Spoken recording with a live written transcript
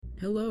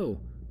Hello,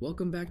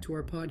 welcome back to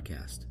our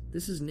podcast.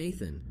 This is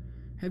Nathan.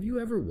 Have you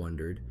ever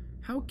wondered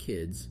how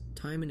kids,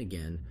 time and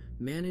again,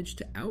 manage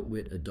to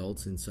outwit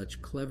adults in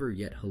such clever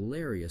yet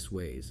hilarious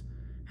ways?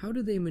 How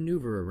do they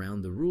maneuver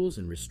around the rules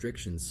and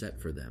restrictions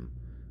set for them?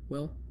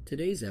 Well,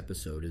 today's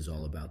episode is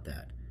all about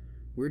that.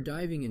 We're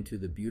diving into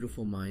the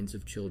beautiful minds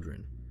of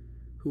children,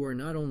 who are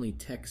not only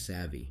tech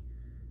savvy,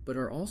 but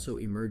are also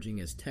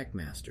emerging as tech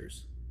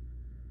masters.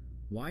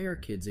 Why are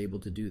kids able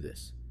to do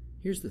this?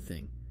 Here's the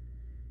thing.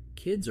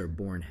 Kids are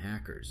born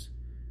hackers.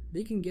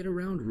 They can get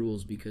around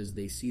rules because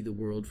they see the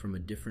world from a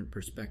different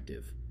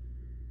perspective.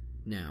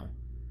 Now,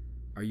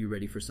 are you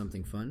ready for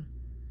something fun?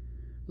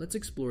 Let's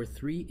explore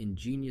 3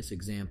 ingenious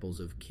examples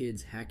of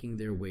kids hacking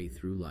their way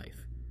through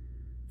life.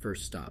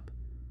 First stop,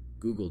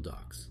 Google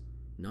Docs.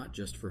 Not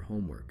just for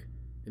homework.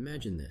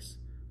 Imagine this,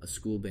 a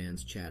school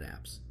bans chat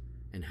apps.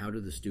 And how do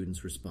the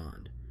students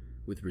respond?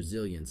 With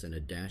resilience and a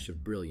dash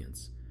of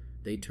brilliance,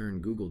 they turn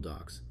Google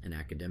Docs, an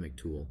academic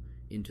tool,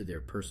 into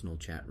their personal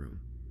chat room.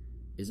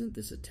 Isn't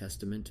this a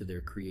testament to their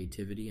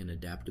creativity and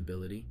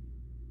adaptability?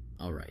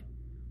 Alright,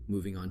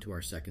 moving on to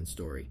our second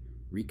story,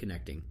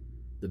 reconnecting,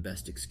 the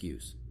best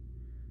excuse.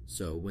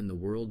 So, when the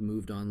world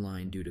moved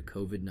online due to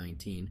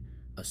COVID-19,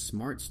 a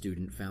smart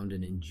student found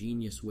an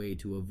ingenious way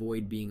to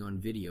avoid being on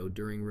video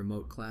during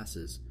remote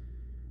classes.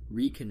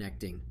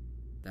 Reconnecting,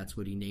 that's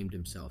what he named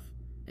himself.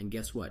 And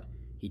guess what?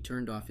 He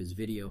turned off his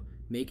video,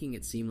 making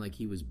it seem like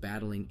he was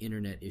battling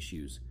internet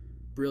issues.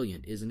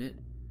 Brilliant, isn't it?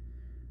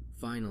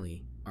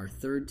 Finally, our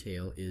third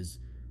tale is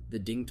the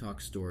DingTalk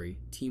story,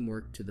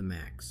 Teamwork to the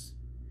Max.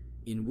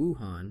 In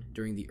Wuhan,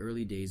 during the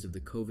early days of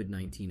the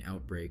COVID-19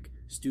 outbreak,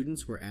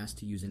 students were asked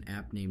to use an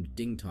app named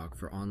DingTalk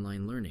for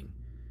online learning.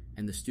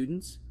 And the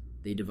students?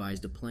 They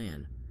devised a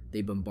plan.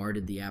 They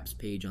bombarded the app's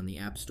page on the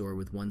App Store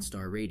with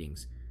 1-star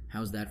ratings.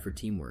 How's that for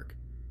teamwork?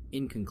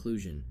 In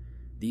conclusion,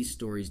 these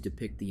stories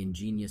depict the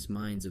ingenious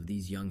minds of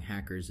these young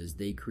hackers as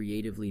they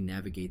creatively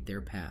navigate their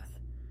path,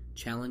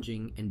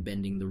 challenging and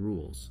bending the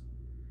rules.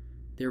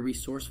 Their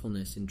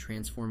resourcefulness in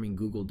transforming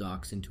Google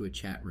Docs into a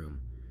chat room,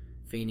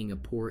 feigning a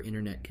poor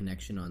internet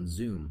connection on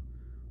Zoom,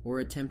 or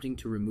attempting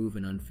to remove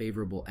an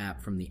unfavorable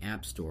app from the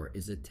App Store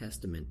is a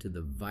testament to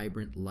the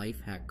vibrant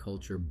life hack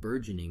culture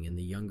burgeoning in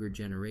the younger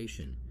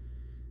generation.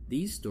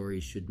 These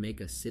stories should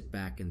make us sit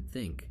back and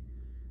think.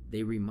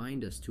 They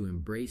remind us to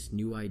embrace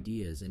new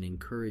ideas and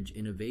encourage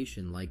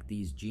innovation like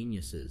these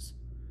geniuses.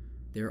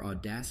 Their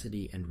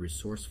audacity and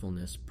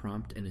resourcefulness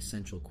prompt an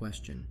essential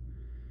question.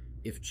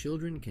 If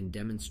children can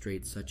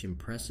demonstrate such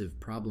impressive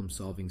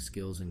problem-solving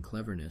skills and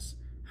cleverness,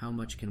 how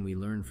much can we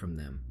learn from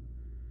them?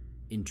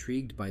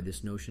 Intrigued by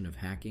this notion of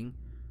hacking,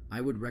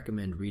 I would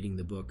recommend reading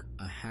the book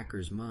A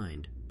Hacker's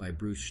Mind by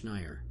Bruce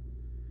Schneier.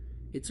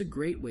 It's a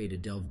great way to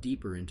delve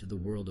deeper into the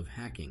world of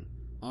hacking,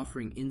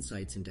 offering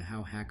insights into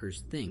how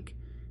hackers think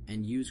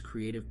and use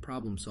creative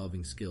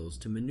problem-solving skills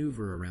to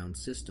maneuver around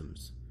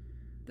systems.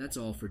 That's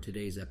all for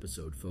today's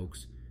episode,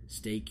 folks.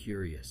 Stay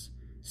curious,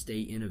 stay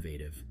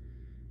innovative,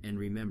 and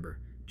remember,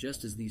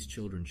 just as these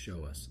children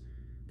show us,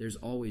 there's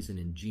always an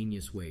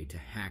ingenious way to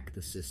hack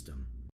the system.